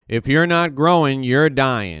If you're not growing, you're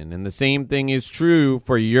dying. And the same thing is true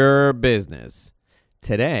for your business.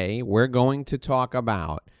 Today, we're going to talk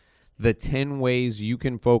about the 10 ways you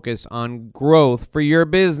can focus on growth for your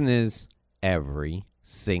business every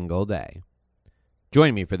single day.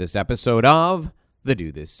 Join me for this episode of the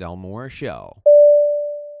Do This Sell More Show.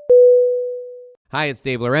 Hi, it's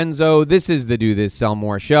Dave Lorenzo. This is the Do This Sell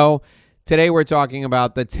More Show. Today, we're talking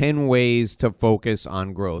about the 10 ways to focus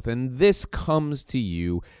on growth. And this comes to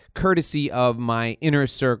you courtesy of my Inner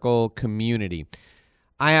Circle community.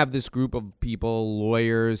 I have this group of people,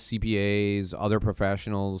 lawyers, CPAs, other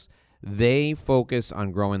professionals. They focus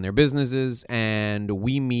on growing their businesses, and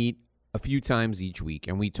we meet a few times each week,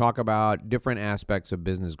 and we talk about different aspects of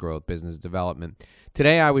business growth, business development.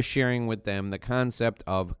 Today, I was sharing with them the concept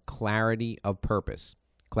of clarity of purpose.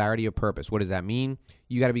 Clarity of purpose. What does that mean?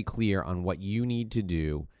 You got to be clear on what you need to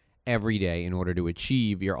do every day in order to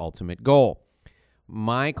achieve your ultimate goal.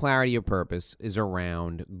 My clarity of purpose is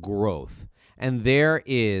around growth, and there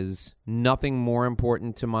is nothing more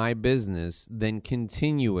important to my business than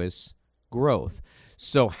continuous growth.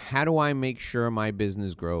 So how do I make sure my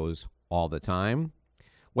business grows all the time?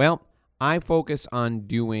 Well, I focus on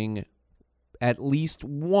doing at least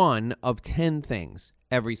one of 10 things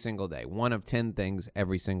every single day. One of 10 things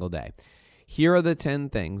every single day. Here are the 10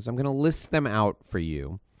 things. I'm going to list them out for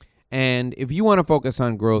you. And if you want to focus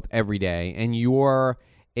on growth every day and you're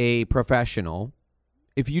a professional,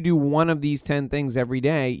 if you do one of these 10 things every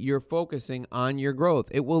day, you're focusing on your growth.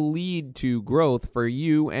 It will lead to growth for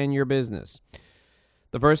you and your business.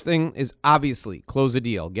 The first thing is obviously close a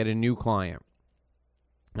deal, get a new client.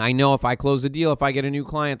 I know if I close a deal, if I get a new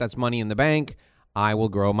client, that's money in the bank. I will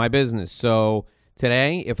grow my business. So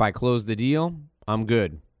today, if I close the deal, I'm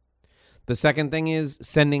good. The second thing is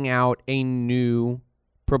sending out a new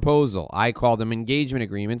proposal. I call them engagement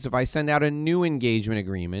agreements. If I send out a new engagement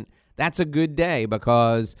agreement, that's a good day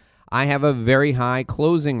because I have a very high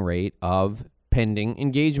closing rate of pending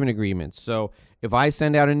engagement agreements. So if I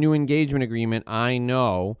send out a new engagement agreement, I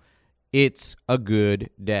know it's a good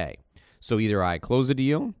day. So either I close a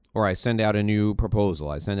deal or I send out a new proposal.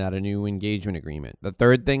 I send out a new engagement agreement. The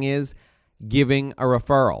third thing is giving a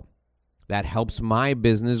referral. That helps my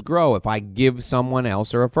business grow if I give someone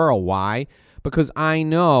else a referral. Why? Because I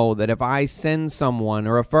know that if I send someone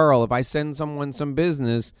a referral, if I send someone some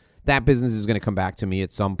business, that business is going to come back to me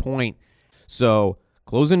at some point. So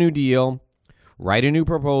close a new deal, write a new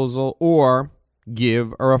proposal, or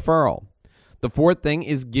give a referral. The fourth thing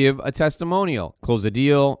is give a testimonial. Close a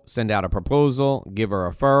deal, send out a proposal, give a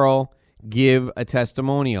referral, give a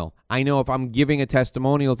testimonial. I know if I'm giving a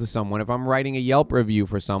testimonial to someone, if I'm writing a Yelp review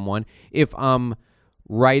for someone, if I'm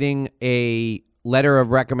writing a letter of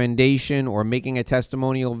recommendation or making a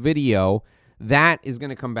testimonial video, that is going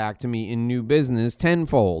to come back to me in new business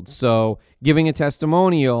tenfold. So giving a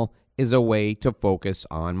testimonial is a way to focus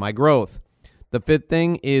on my growth. The fifth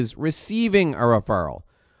thing is receiving a referral.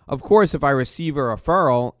 Of course, if I receive a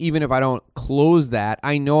referral, even if I don't close that,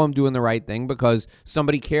 I know I'm doing the right thing because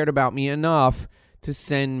somebody cared about me enough to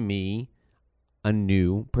send me a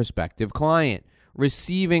new prospective client.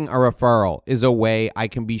 Receiving a referral is a way I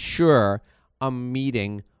can be sure I'm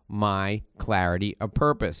meeting my clarity of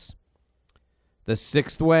purpose. The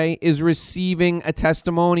sixth way is receiving a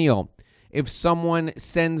testimonial. If someone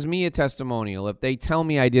sends me a testimonial, if they tell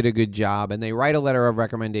me I did a good job and they write a letter of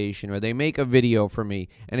recommendation or they make a video for me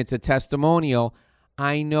and it's a testimonial,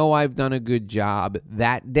 I know I've done a good job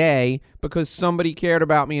that day because somebody cared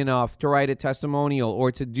about me enough to write a testimonial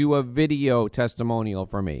or to do a video testimonial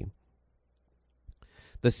for me.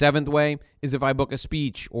 The seventh way is if I book a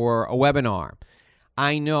speech or a webinar.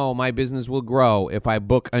 I know my business will grow if I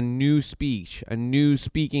book a new speech, a new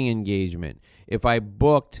speaking engagement. If I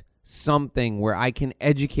booked something where I can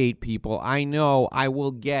educate people, I know I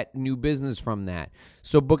will get new business from that.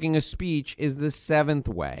 So booking a speech is the seventh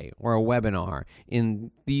way, or a webinar.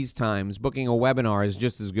 In these times, booking a webinar is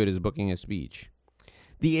just as good as booking a speech.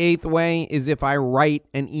 The eighth way is if I write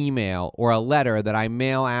an email or a letter that I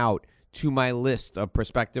mail out to my list of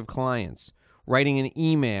prospective clients. Writing an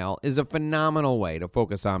email is a phenomenal way to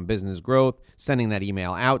focus on business growth. Sending that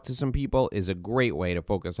email out to some people is a great way to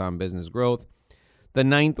focus on business growth. The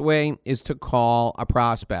ninth way is to call a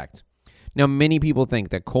prospect. Now, many people think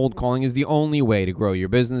that cold calling is the only way to grow your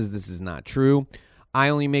business. This is not true. I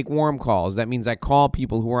only make warm calls. That means I call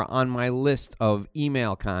people who are on my list of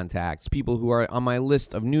email contacts, people who are on my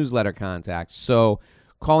list of newsletter contacts. So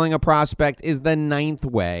calling a prospect is the ninth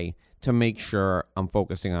way to make sure I'm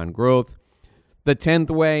focusing on growth. The 10th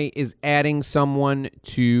way is adding someone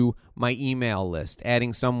to my email list.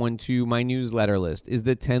 Adding someone to my newsletter list is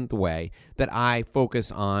the 10th way that I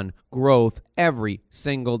focus on growth every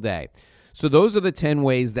single day. So those are the 10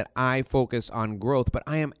 ways that I focus on growth, but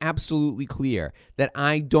I am absolutely clear that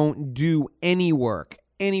I don't do any work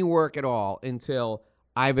at all until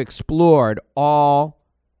I've explored all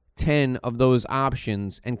 10 of those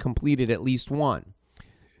options and completed at least one.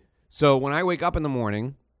 So when I wake up in the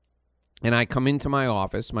morning and I come into my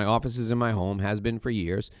office is in my home, has been for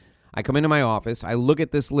years. I come into my office, I look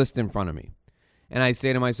at this list in front of me, and I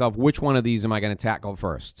say to myself, which one of these am I going to tackle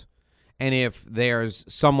first? And if there's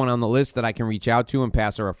someone on the list that I can reach out to and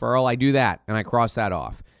pass a referral, I do that, and I cross that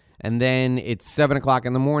off. And then it's 7 o'clock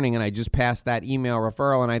in the morning, and I just passed that email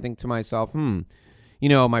referral, and I think to myself,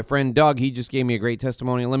 my friend Doug, he just gave me a great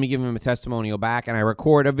testimonial. Let me give him a testimonial back, and I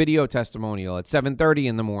record a video testimonial at 7:30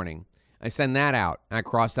 in the morning. I send that out, and I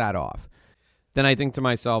cross that off. Then I think to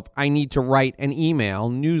myself, I need to write an email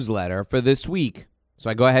newsletter for this week. So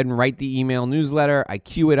I go ahead and write the email newsletter. I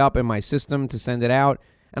queue it up in my system to send it out,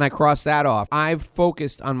 and I cross that off. I've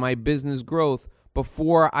focused on my business growth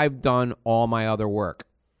before I've done all my other work.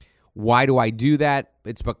 Why do I do that?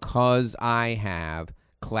 It's because I have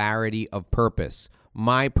clarity of purpose.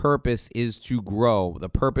 My purpose is to grow. The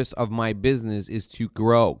purpose of my business is to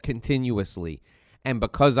grow continuously. And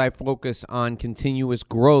because I focus on continuous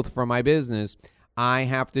growth for my business, I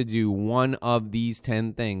have to do one of these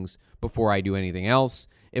 10 things before I do anything else.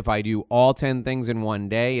 If I do all 10 things in one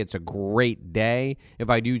day, it's a great day.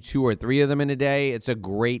 If I do 2 or 3 of them in a day, it's a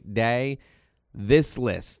great day. This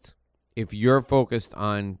list, if you're focused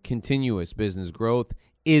on continuous business growth,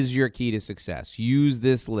 is your key to success. Use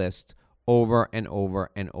this list over and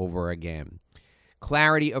over and over again.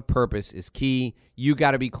 Clarity of purpose is key. You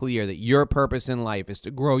got to be clear that your purpose in life is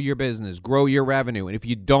to grow your business, grow your revenue. And if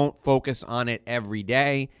you don't focus on it every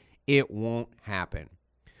day, it won't happen.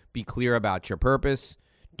 Be clear about your purpose.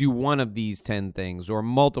 Do one of these 10 things or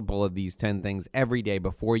multiple of these 10 things every day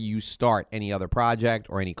before you start any other project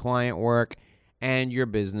or any client work, and your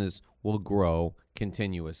business will grow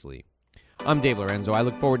continuously. I'm Dave Lorenzo. I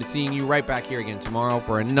look forward to seeing you right back here again tomorrow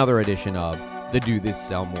for another edition of the Do This,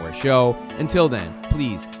 Sell More show. Until then,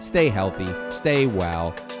 please stay healthy, stay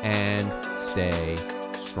well, and stay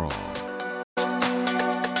strong.